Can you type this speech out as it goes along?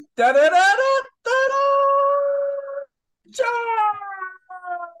Da da da da da Charge!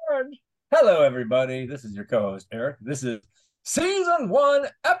 Hello, everybody. This is your co-host Eric. This is season 1,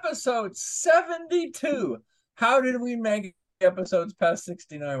 episode 72. How did we make episodes past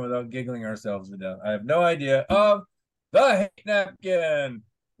 69 without giggling ourselves to death? I have no idea. Of the Hate Napkin,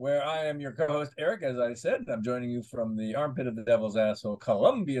 where I am your co-host Eric, as I said. I'm joining you from the armpit of the devil's asshole,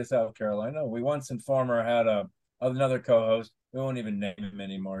 Columbia, South Carolina. We once and former had another co-host. We won't even name him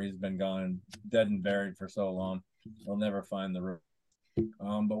anymore. He's been gone, dead and buried for so long. We'll never find the root.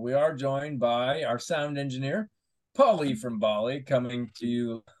 But we are joined by our sound engineer, Paulie from Bali, coming to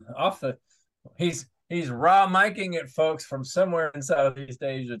you off the. He's raw miking it, folks, from somewhere in Southeast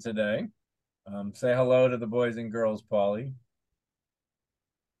Asia today. Say hello to the boys and girls, Paulie.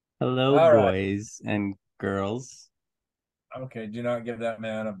 Hello, All right. boys and girls. Okay, do not give that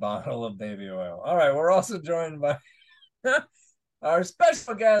man a bottle of baby oil. All right, we're also joined by our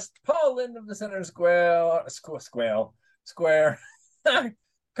special guest, Paul Lind of the Center Square,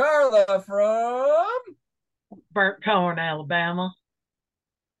 Carla from Burnt Corn, Alabama.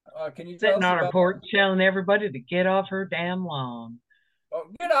 Can you tell Sitting us on her about? porch telling everybody to get off her damn lawn. Oh,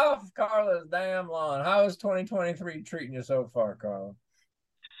 get off Carla's damn lawn. How is 2023 treating you so far, Carla?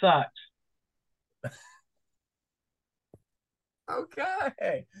 Sucks.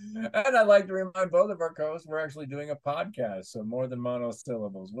 Okay. And I'd like to remind both of our co-hosts we're actually doing a podcast, so more than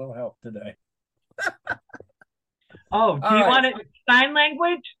monosyllables will help today. Oh, do you want it in sign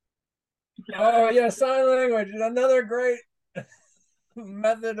language? Oh, yeah, sign language is another great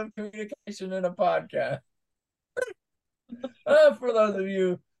method of communication in a podcast. For those of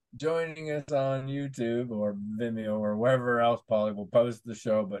you joining us on YouTube or Vimeo or wherever else Polly will post the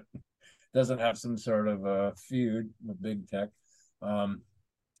show, but doesn't have some sort of a feud with big tech.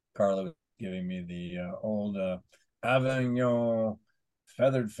 Carla was giving me the old Avignon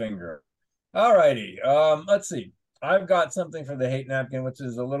feathered finger. All righty. Let's see. I've got something for the hate napkin, which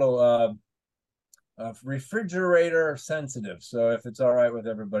is a little refrigerator sensitive. So if it's all right with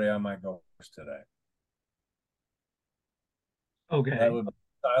everybody, I might go first today. Okay. That would be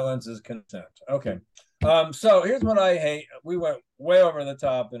silence is consent. Okay. So here's what I hate. We went way over the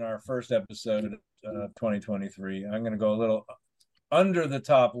top in our first episode of 2023. I'm going to go a little under the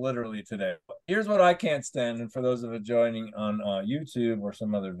top literally today. Here's what I can't stand. And for those of you joining on YouTube or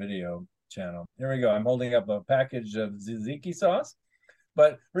some other video channel, here we go. I'm holding up a package of tzatziki sauce.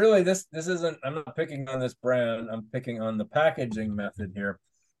 But really, this isn't, I'm not picking on this brand. I'm picking on the packaging method here.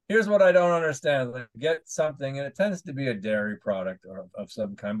 Here's what I don't understand. Like, get something, and it tends to be a dairy product or of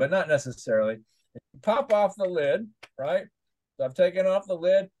some kind, but not necessarily. Pop off the lid, right? So I've taken off the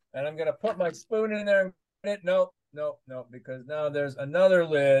lid, and I'm going to put my spoon in there. And no, because now there's another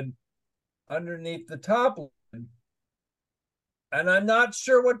lid underneath the top lid. And I'm not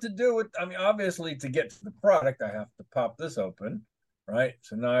sure what to do with, I mean, obviously, to get to the product, I have to pop this open, right?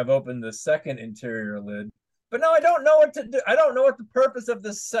 So now I've opened the second interior lid. But now I don't know what to do. I don't know what the purpose of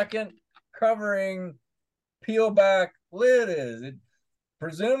this second covering peel back lid is.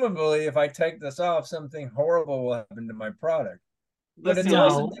 Presumably, if I take this off, something horrible will happen to my product. But it's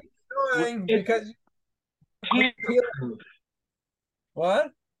also annoying because tamper-proof.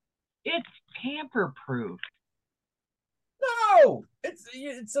 What? It's tamper-proof. No, it's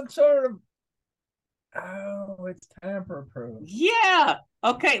some sort of. Oh, it's tamper-proof. Yeah.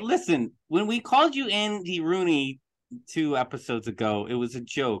 Okay, listen. When we called you Andy Rooney 2 episodes ago, it was a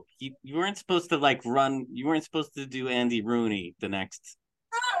joke. You weren't supposed to run. You weren't supposed to do Andy Rooney the next.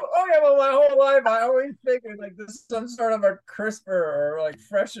 Oh yeah, well, my whole life I always figured like this is some sort of a crisper or like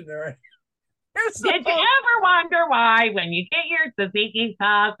freshener. Did you ever wonder why when you get your tzatziki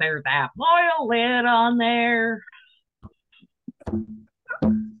sauce, there's that foil lid on there?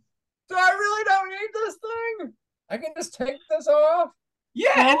 So I really don't need this thing. I can just take this off.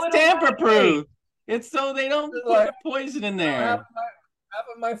 Yeah, it's tamper-proof. It's so they don't put poison in there. Half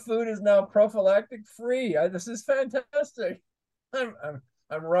of my food is now prophylactic free. This is fantastic. I'm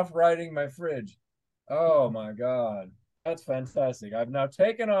rough riding my fridge. Oh my god, that's fantastic. I've now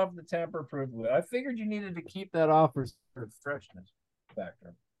taken off the tamper-proof lid. I figured you needed to keep that off for sort of freshness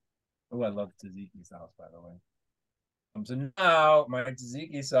factor. Oh, I love tzatziki sauce, by the way. So now my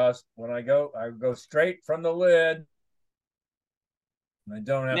tzatziki sauce, when I go straight from the lid. I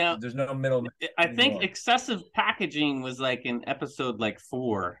don't have to, there's no middle. I think excessive packaging was like in episode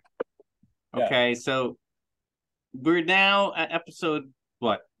 4. Okay, yeah. So we're now at episode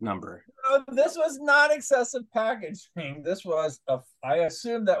what number? This was not excessive packaging. This was I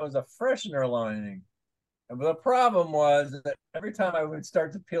assumed that was a freshener lining. And the problem was that every time I would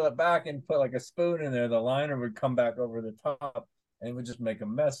start to peel it back and put like a spoon in there, the liner would come back over the top and it would just make a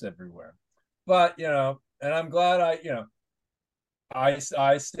mess everywhere. But and I'm glad I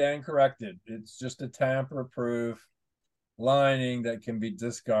stand corrected. It's just a tamper-proof lining that can be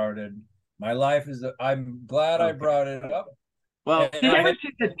discarded. My life is. I'm glad I brought it up. Well, do you ever see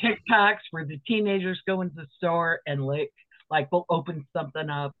the TikToks where the teenagers go into the store and will open something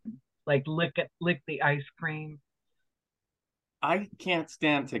up, like lick the ice cream? I can't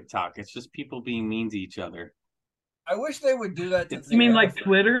stand TikTok. It's just people being mean to each other. I wish they would do that. You mean like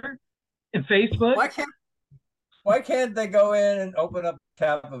Twitter and Facebook? Why can't they go in and open up a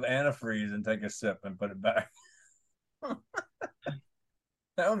cap of antifreeze and take a sip and put it back?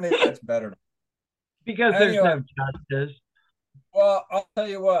 That would make much better. Because there's no justice. Well, I'll tell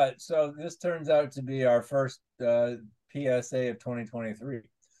you what. So this turns out to be our first PSA of 2023.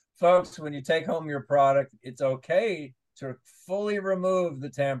 Folks, when you take home your product, it's okay to fully remove the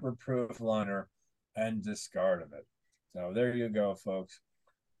tamper-proof liner and discard of it. So there you go, folks.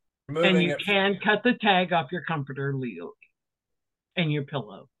 And you can cut the tag off your comforter legally and your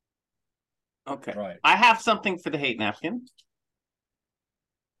pillow. Okay. Right. I have something for the hate napkin.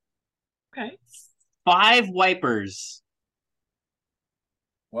 Okay. 5 wipers.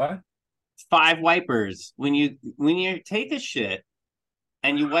 What? 5 wipers. When you take a shit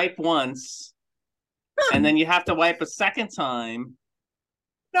and you wipe once, and then you have to wipe a second time.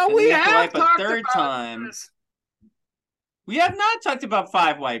 No, we have to wipe a third time. This. We have not talked about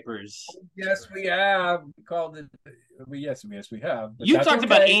 5 wipers. Yes, we have. We called it. Yes, we have. You talked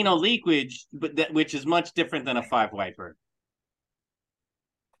about anal leakage, which is much different than a 5 wiper.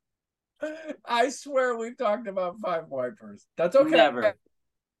 I swear we've talked about 5 wipers. That's okay. Never.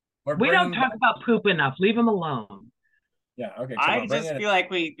 We don't talk about poop enough. Leave them alone. Yeah, okay. I just feel like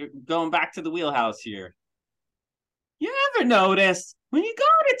we going back to the wheelhouse here. You ever notice when you go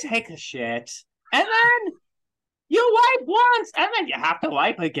to take a shit and then you wipe once and then you have to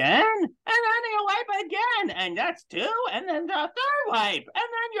wipe again and then you wipe again and that's 2 and then the 3rd wipe and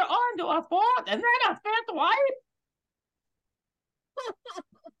then you're on to a 4th and then a 5th wipe?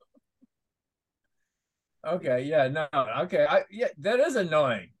 Okay, yeah, no, okay, that is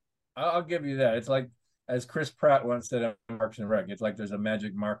annoying. I'll give you that. It's like, as Chris Pratt once said on Parks and Rec, it's like there's a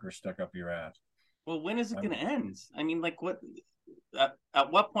magic marker stuck up your ass. Well, when is it going to end? I mean, like, what?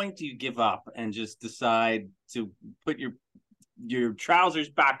 At what point do you give up and just decide to put your trousers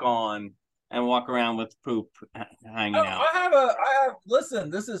back on and walk around with poop hanging out? I have. Listen,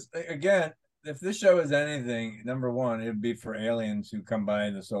 this is again. If this show is anything, number one, it'd be for aliens who come by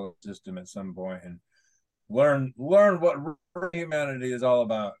the solar system at some point and learn what humanity is all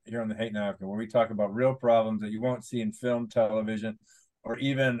about here on the Hate Napkin, where we talk about real problems that you won't see in film, television, or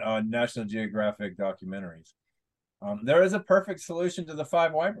even National Geographic documentaries. There is a perfect solution to the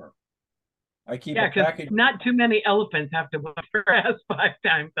 5 wiper. I keep a package. Not too many elephants have to wipe their ass 5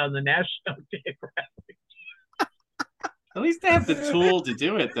 times on the National Geographic. At least they have the tool to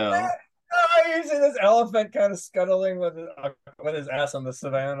do it, though. Oh, you see this elephant kind of scuttling with his ass on the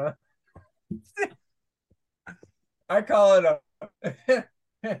savannah. I call it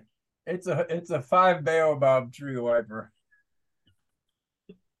it's a 5 baobab tree wiper.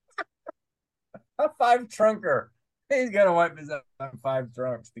 A 5 trunker. He's gonna wipe his ass on 5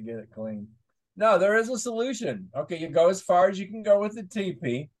 trunks to get it clean. No, there is a solution. Okay, you go as far as you can go with the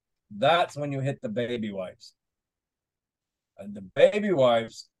TP. That's when you hit the baby wipes. And the baby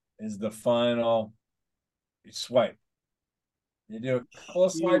wipes is the final swipe. You do a couple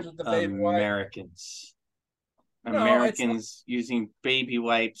of swipes with the baby wipes. Americans using baby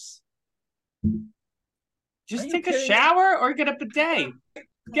wipes. Just take a shower or get a bidet.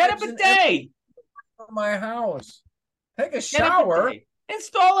 Get a bidet. My house. Take a shower.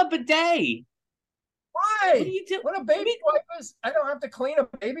 Install a bidet. Why? What do you do? What a baby wipe is? I don't have to clean a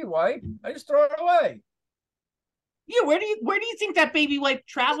baby wipe. I just throw it away. Yeah, where do you think that baby wipe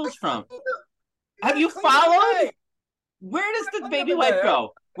travels from? Have you followed? Where does the baby wipe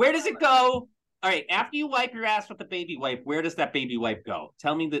go? Where does it go? All right, after you wipe your ass with the baby wipe, where does that baby wipe go?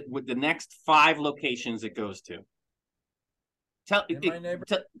 Tell me the next 5 locations it goes to.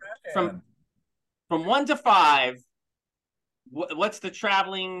 From 1 to 5, what's the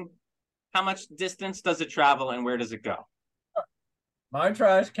traveling? How much distance does it travel, and where does it go? My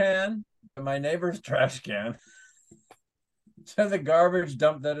trash can, my neighbor's trash can, to the garbage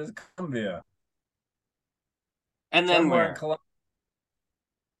dump that is Columbia. And then where?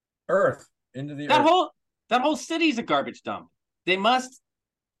 Earth. Into the earth. That whole city's a garbage dump. They must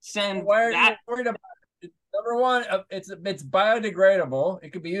send. Why are you worried about it? Number one, it's biodegradable.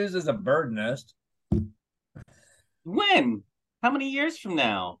 It could be used as a bird nest. When? How many years from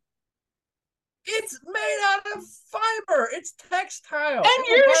now? It's made out of fiber. It's textile. And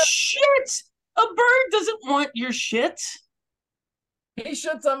your shit. A bird doesn't want your shit. He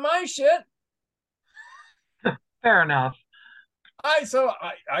shits on my shit. Fair enough.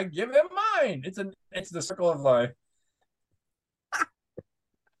 I give him mine. It's the circle of life.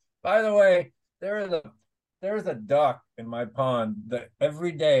 By the way, there is a duck in my pond that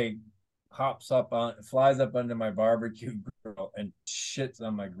every day flies up under my barbecue grill and shits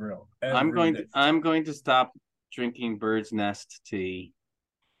on my grill. I'm going to stop drinking bird's nest tea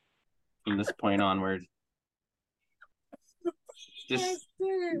from this point onward. This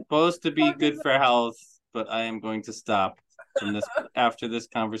supposed to be good for health, but I am going to stop from this after this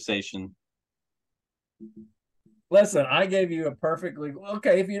conversation. Listen, I gave you a perfectly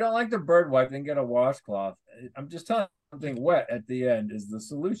okay. If you don't like the bird wipe, then get a washcloth. I'm just telling you, something wet at the end is the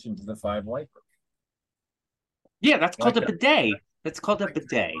solution to the 5 wiper. Yeah, that's called a bidet. That's called a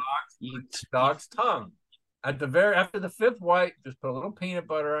bidet. Dog's tongue. After the 5th wipe, just put a little peanut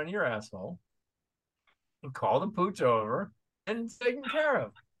butter on your asshole and call the pooch over and it's taken care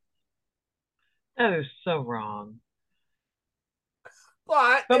of. That is so wrong.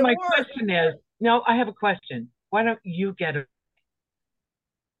 But my question is, no, I have a question. Why don't you get a...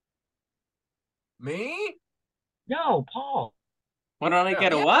 Me? No, Paul. Why don't I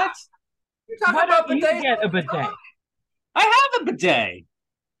get a what? You're talking about you get a bidet? I have a bidet.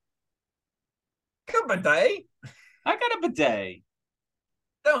 A bidet? I got a bidet.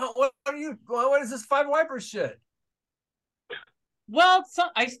 What is this 5 wiper shit? Well,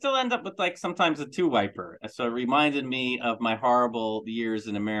 I still end up with like sometimes a 2 wiper. So it reminded me of my horrible years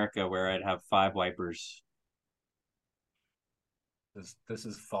in America where I'd have 5 wipers. This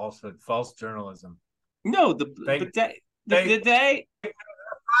is falsehood, false journalism. No, the bidet.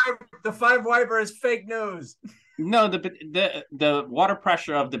 The 5 wiper is fake news. No, the water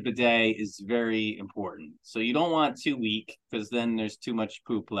pressure of the bidet is very important. So you don't want too weak because then there's too much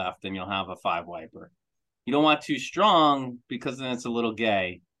poop left and you'll have a 5 wiper. You don't want too strong because then it's a little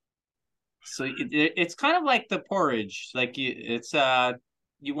gay. So it's kind of like the porridge. Like you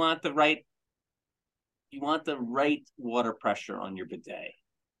want the right water pressure on your bidet.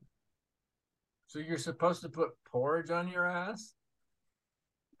 So you're supposed to put porridge on your ass?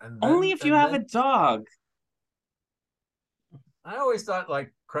 Only if you have a dog. I always thought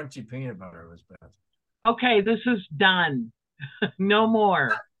like crunchy peanut butter was best. Okay, this is done. No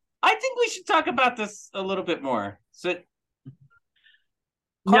more. I think we should talk about this a little bit more. So,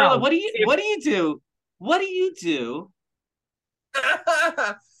 Carla, what do you do? What do you do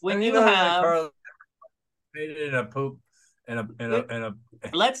when you have? Carla made it in a poop in a.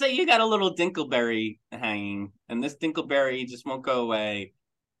 Let's say you got a little dinkleberry hanging, and this dinkleberry just won't go away.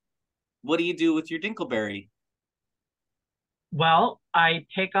 What do you do with your dinkleberry? Well, I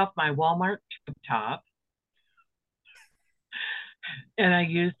take off my Walmart tube top and I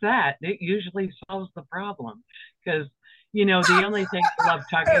use that. It usually solves the problem because, the only thing I love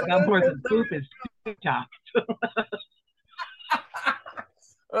talking about more than poop is tube tops.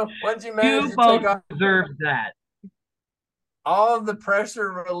 Once you manage to take off, deserve that. All of the pressure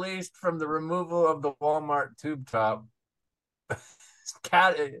released from the removal of the Walmart tube top,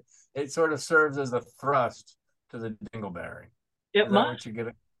 it sort of serves as a thrust to the dingleberry. It must.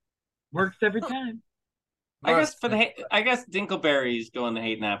 Works every time. I guess dinkleberries go in the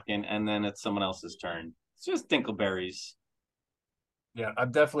hate napkin, and then it's someone else's turn. It's just dinkleberries. Yeah,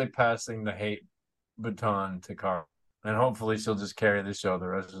 I'm definitely passing the hate baton to Carl, and hopefully she'll just carry the show the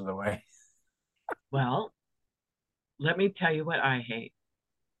rest of the way. Well, let me tell you what I hate.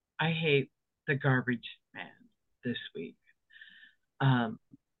 I hate the garbage man this week.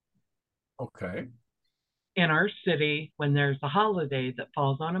 Okay. In our city, when there's a holiday that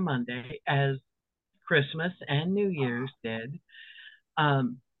falls on a Monday, as Christmas and New Year's did,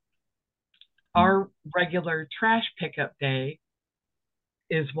 our regular trash pickup day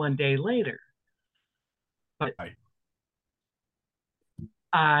is one day later. But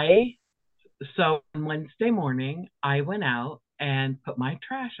so on Wednesday morning, I went out and put my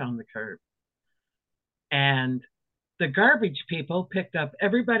trash on the curb. And the garbage people picked up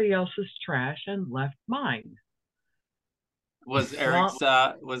everybody else's trash and left mine. Was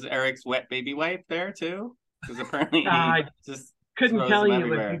Eric's wet baby wipe there too? Because apparently he just couldn't tell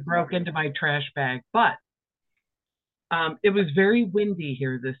you if he broke into my trash bag, but it was very windy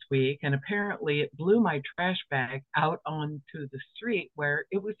here this week, and apparently it blew my trash bag out onto the street where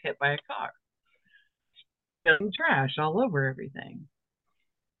it was hit by a car. Spilling trash all over everything.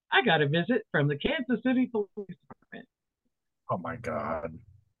 I got a visit from the Kansas City Police Department. Oh my God.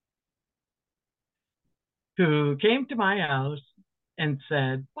 Who came to my house and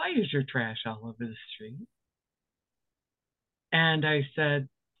said, "Why is your trash all over the street?" And I said,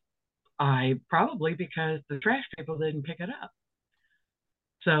 "I probably because the trash people didn't pick it up."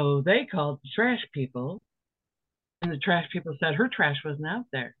 So they called the trash people, and the trash people said her trash wasn't out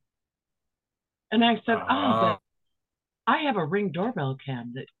there. And I said, "Oh, Oh, but I have a Ring doorbell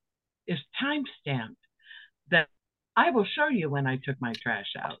cam that is time stamped that I will show you when I took my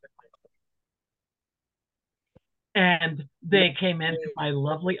trash out." And they came into my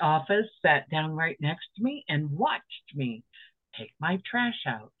lovely office, sat down right next to me, and watched me take my trash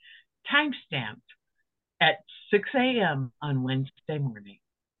out, time stamped at 6 a.m. on Wednesday morning.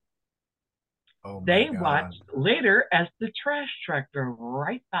 oh my They God. watched later as the trash truck drove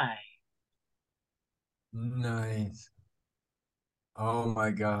right by. Nice. Oh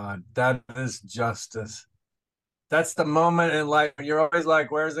my God. That is justice. That's the moment in life when you're always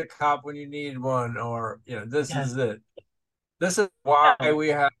like, where's a cop when you need one? Or, this Yes. is it. This is why So we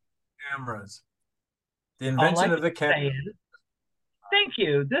have cameras. The all I invention of can the camera. say is thank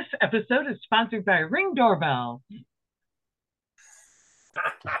you. This episode is sponsored by Ring Doorbell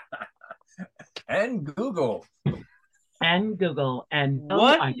And Google. and Google. And no,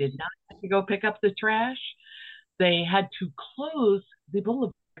 What? I did not have to go pick up the trash. They had to close the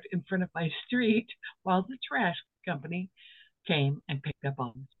boulevard in front of my street while the trash company came and picked up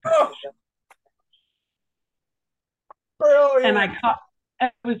all the trash. Oh, And brilliant.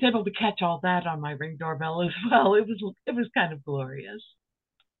 I was able to catch all that on my Ring doorbell as well. It was kind of glorious.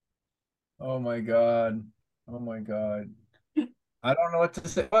 Oh my God. Oh my God. I don't know what to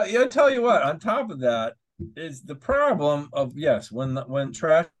say. But yeah, I tell you what, on top of that is the problem of yes, when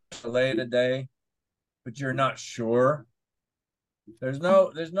trash is late a day, but you're not sure. There's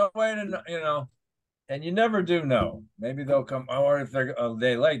no way to and you never do know. Maybe they'll come, or if they're a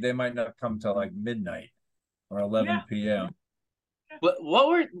day late, they might not come till like midnight or Yeah. 11 p.m. What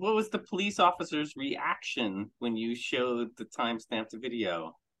was the police officer's reaction when you showed the time-stamped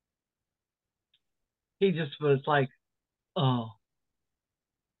video? He just was like, oh,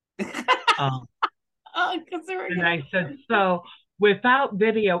 oh. Because they were And I said, so without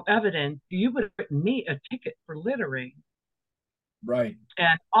video evidence, you would have written me a ticket for littering Right.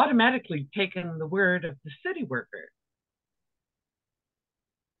 and automatically taken the word of the city worker.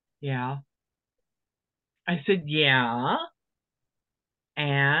 Yeah. I said, yeah.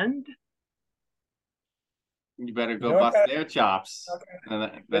 And you better You go know what bust kind their chops.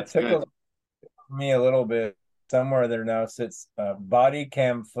 it That's good. tickles me a little bit. Somewhere there now sits body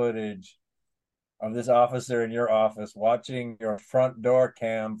cam footage of this officer in your office watching your front door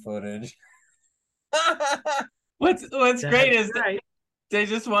cam footage. What's great is right. they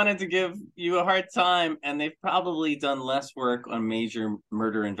just wanted to give you a hard time, and they've probably done less work on major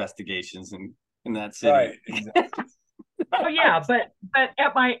murder investigations in that city. Right. Exactly. Oh yeah, but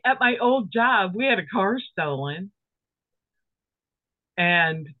at my old job, we had a car stolen,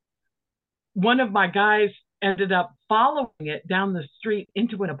 and one of my guys ended up following it down the street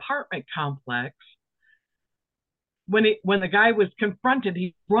into an apartment complex. When the guy was confronted,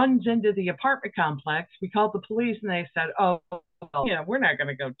 he runs into the apartment complex. We called the police, and they said, "Oh, well, we're not going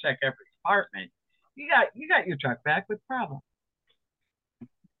to go check every apartment. You got your truck back with problem."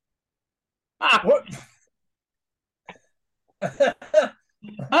 What?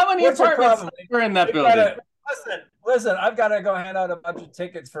 How many What's your apartments problem? were in that building? Listen. I've got to go hand out a bunch of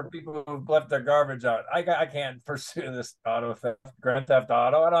tickets for people who've left their garbage out. I can't pursue this auto theft, Grand Theft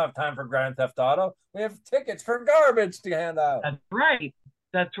Auto. I don't have time for Grand Theft Auto. We have tickets for garbage to hand out. That's right.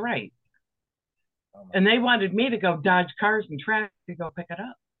 That's right. Oh And they wanted me to go dodge cars and trash to go pick it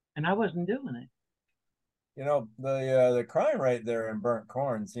up, and I wasn't doing it. The crime rate there in burnt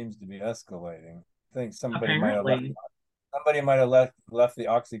corn seems to be escalating. I think Apparently, somebody might have left the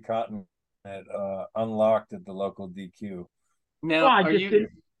OxyContin unlocked at the local DQ. well, Now, are you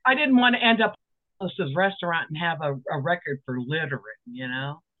I didn't want to end up at a restaurant and have a record for littering.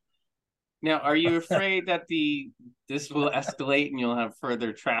 now are you afraid that this will escalate and you'll have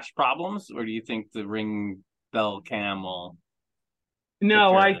further trash problems, or do you think the Ring Bell Cam will No,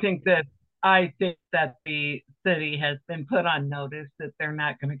 care I of it? think that the city has been put on notice that they're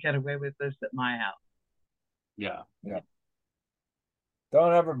not going to get away with this at my house. Yeah. Yeah.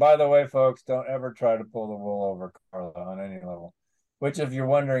 Don't ever, by the way, folks, don't ever try to pull the wool over Carla on any level. Which, if you're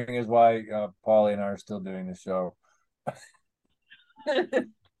wondering, is why Paulie and I are still doing the show.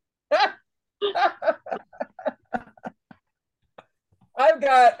 I've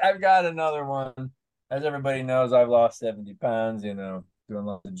got another one. As everybody knows, I've lost 70 pounds, doing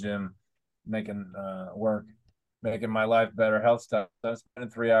lots of gym, making work, making my life better, health stuff. So I'm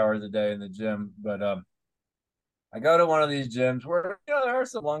spending 3 hours a day in the gym. But I go to one of these gyms where there are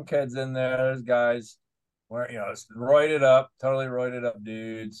some lunkheads in there. There's guys where it's roided up, totally roided up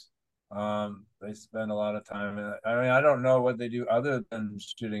dudes. They spend a lot of time in it. I mean, I don't know what they do other than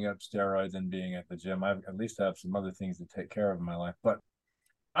shooting up steroids and being at the gym. I at least have some other things to take care of in my life, but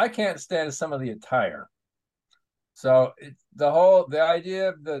I can't stand some of the attire. So the idea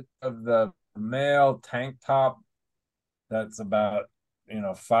of the male tank top that's about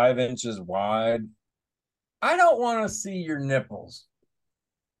 5 inches wide. I don't want to see your nipples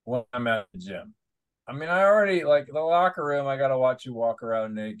when I'm at the gym. I mean, I already like the locker room. I got to watch you walk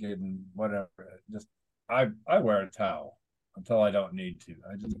around naked and whatever. Just I wear a towel until I don't need to.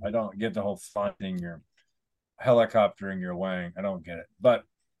 I don't get the whole flaunting your helicoptering your wang. I don't get it. But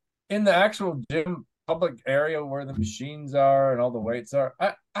in the actual gym public area where the machines are and all the weights are,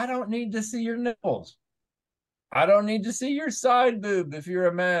 I don't need to see your nipples. I don't need to see your side boob if you're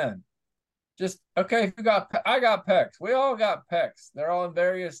a man. Just okay. I got pecs. We all got pecs. They're all in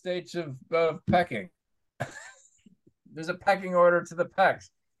various states of pecking. There's a pecking order to the pecs.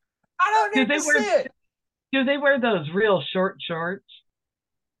 I don't need to see it. Do they wear those real short shorts?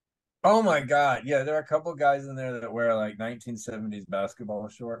 Oh my God. Yeah, there are a couple guys in there that wear like 1970s basketball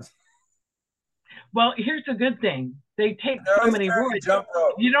shorts. Well, here's a good thing. They take so many words.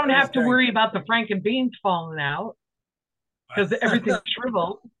 You don't have to worry about the Franken beans falling out because everything's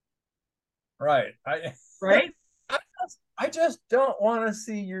shriveled. Right. Right? I just don't want to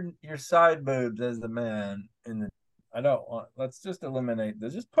see your side boobs as the man in the I don't want let's just eliminate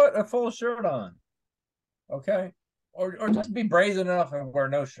this. Just put a full shirt on. Okay? Or just be brazen enough and wear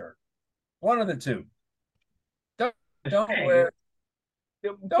no shirt. One of the two. Don't wear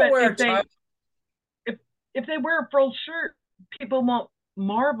a tie. If they wear a full shirt, people won't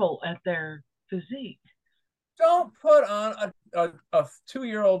marvel at their physique. Don't put on a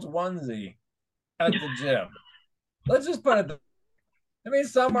 2-year-old's onesie at the gym. Let's just put it. I mean,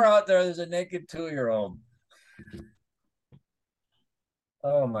 somewhere out there's a naked 2-year-old.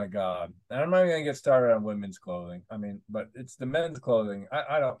 Oh my God! And I'm not even gonna get started on women's clothing. I mean, but it's the men's clothing.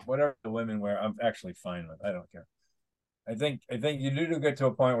 I don't whatever the women wear. I'm actually fine with. I don't care. I think you do get to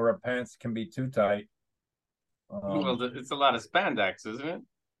a point where a pants can be too tight. Well, it's a lot of spandex, isn't it?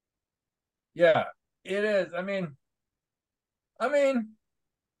 Yeah, it is. I mean,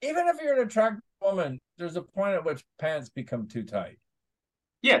 even if you're an attractive woman, there's a point at which pants become too tight.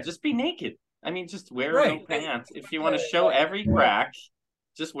 Yeah, just be naked. I mean, just wear no pants. If you want to show every crack,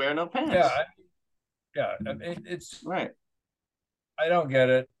 just wear no pants. Yeah. I mean, it's right. I don't get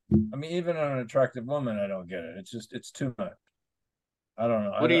it. I mean, even on an attractive woman, I don't get it. It's too much. I don't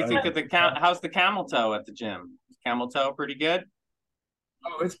know. What do you think of how's the camel toe at the gym? Is camel toe pretty good?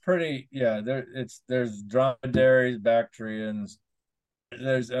 Oh, it's pretty. Yeah, there's dromedaries, Bactrians.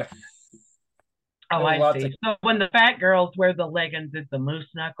 There's I see. So when the fat girls wear the leggings, it's a moose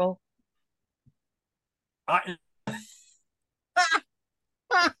knuckle.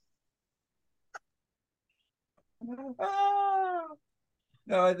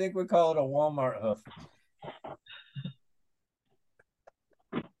 No, I think we call it a Walmart hoof.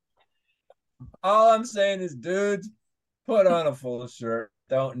 All I'm saying is, dudes, put on a full shirt.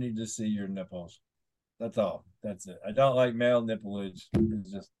 Don't need to see your nipples. That's all. That's it. I don't like male nippleage.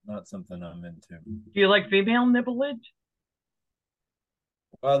 It's just not something I'm into. Do you like female nippleage?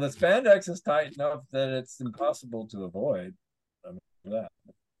 Well, the spandex is tight enough that it's impossible to avoid. I mean, that.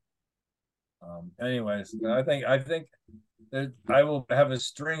 Anyways, I think I will have a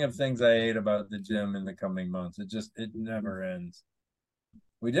string of things I hate about the gym in the coming months. It never ends.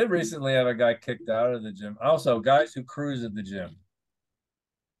 We did recently have a guy kicked out of the gym. Also, guys who cruise at the gym.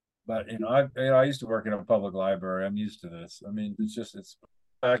 But I used to work in a public library. I'm used to this. I mean, it's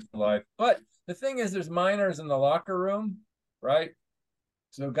back to life. But the thing is, there's minors in the locker room, right?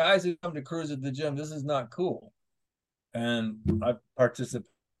 So guys who come to cruise at the gym, this is not cool. And I participated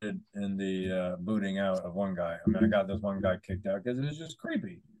in the booting out of one guy. I mean, I got this one guy kicked out because it was just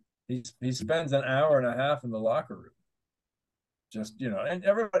creepy. He spends an hour and a half in the locker room. Just and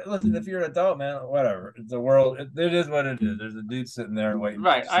everybody, listen. If you're an adult, man, whatever. It's the world. It is what it is. There's a dude sitting there waiting.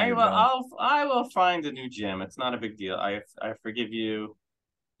 Right. I will find a new gym. It's not a big deal. I forgive you.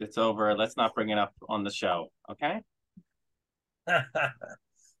 It's over. Let's not bring it up on the show. Okay.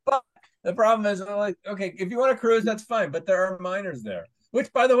 But the problem is, like, okay, if you want to cruise, that's fine. But there are minors there.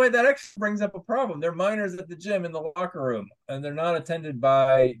 Which, by the way, that actually brings up a problem. There are minors at the gym in the locker room, and they're not attended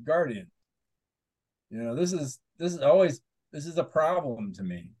by guardians. This is a problem to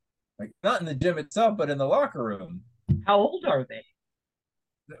me. Like, not in the gym itself, but in the locker room. How old are they?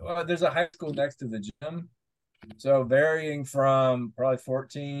 There's a high school next to the gym, so varying from probably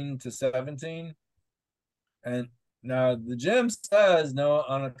 14 to 17. And Now the gym says no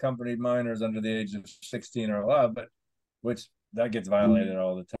unaccompanied minors under the age of 16 are allowed, but which that gets violated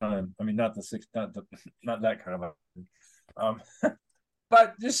all the time. I mean, not the six, not that kind of. Um,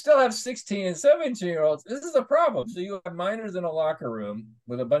 but you still have 16 and 17-year-olds. This is a problem. So you have minors in a locker room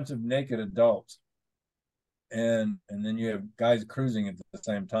with a bunch of naked adults, and then you have guys cruising at the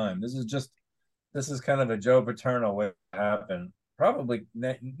same time. This is kind of a Joe Paterno way to happen, probably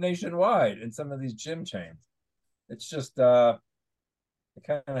nationwide in some of these gym chains. It's just it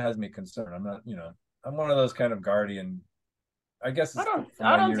kind of has me concerned. I'm not, I'm one of those kind of guardian. I guess I it's don't for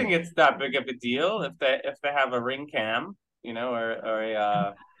I my don't years. think it's that big of a deal if they have a ring cam, or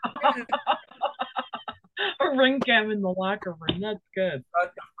a A ring cam in the locker room. That's good.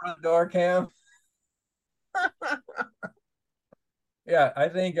 Front door cam. Yeah, I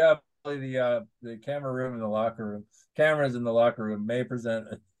think the camera room in the locker room, cameras in the locker room may present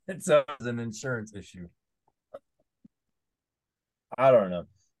itself as an insurance issue. I don't know.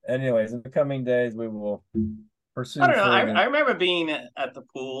 Anyways, in the coming days, we will I pursue don't know. further. I remember being at the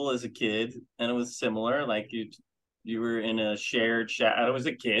pool as a kid, and it was similar. Like you were in a shared shower. I was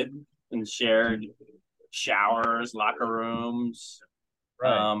a kid and shared showers, locker rooms,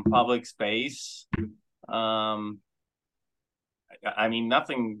 Right. public space. Um, I mean,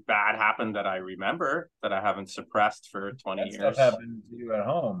 nothing bad happened that I remember that I haven't suppressed for 20 That stuff years. happened to you at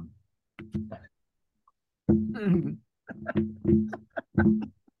home.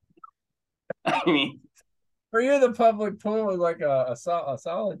 I mean, For you, the public pool was like a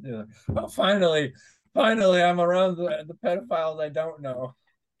solid. Oh, finally, I'm around the pedophiles I don't know.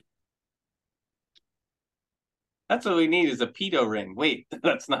 that's what we need is a pedo ring. Wait,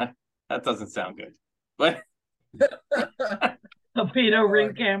 that doesn't sound good. But A pedo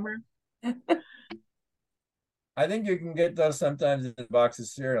ring camera. I think you can get those sometimes in a box of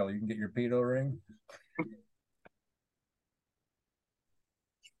cereal. You can get your pedo ring.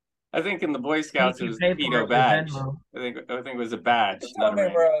 I think in the Boy Scouts it was the pay for pedo it with badge. Venmo. I think it was a badge, not Tell a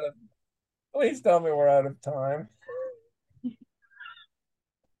me ring. please tell me we're out of time.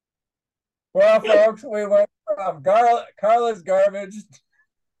 Well, folks, we went from Carla's garbage.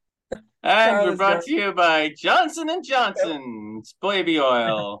 And we're Carla's brought garbage. to you by Johnson and Johnson's baby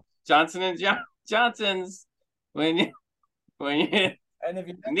oil. Johnson and Johnson's when you And if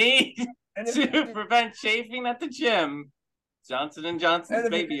you need and if to you, prevent chafing at the gym, Johnson and Johnson's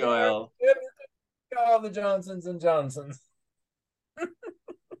and if you baby oil. all the Johnsons and Johnsons.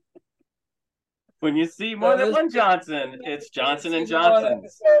 When you see more So than this one Johnson, it's Johnson and season one Johnson's.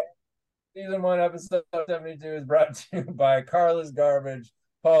 episode, season one episode 72 is brought to you by Carla's garbage,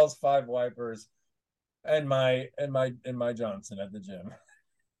 Paul's five wipers, and my Johnson at the gym.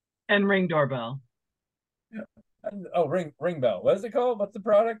 And ring doorbell. Yeah. Oh, ring bell. What is it called? What's the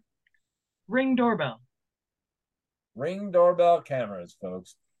product? Ring doorbell. Ring doorbell cameras,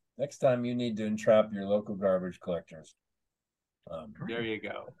 folks. Next time you need to entrap your local garbage collectors. There you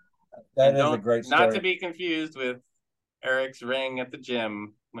go. That is a great story. Not to be confused with Eric's ring at the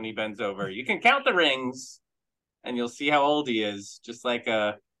gym when he bends over. You can count the rings and you'll see how old he is, just like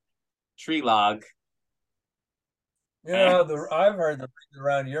a tree log. I've heard the rings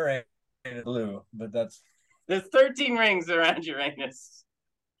around Uranus are blue, but there's 13 rings around Uranus.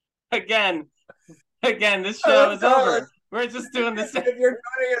 Again, this show is over. We're just doing the same. If you're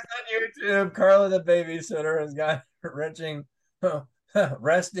joining us on YouTube, Carla the babysitter has got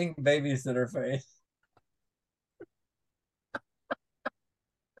resting babysitter face.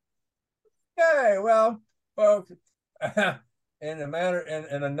 Okay, well, folks, in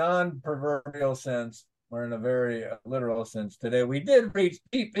a non-proverbial sense, or in a very literal sense today, we did reach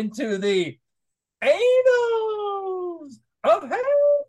deep into the annals of hell.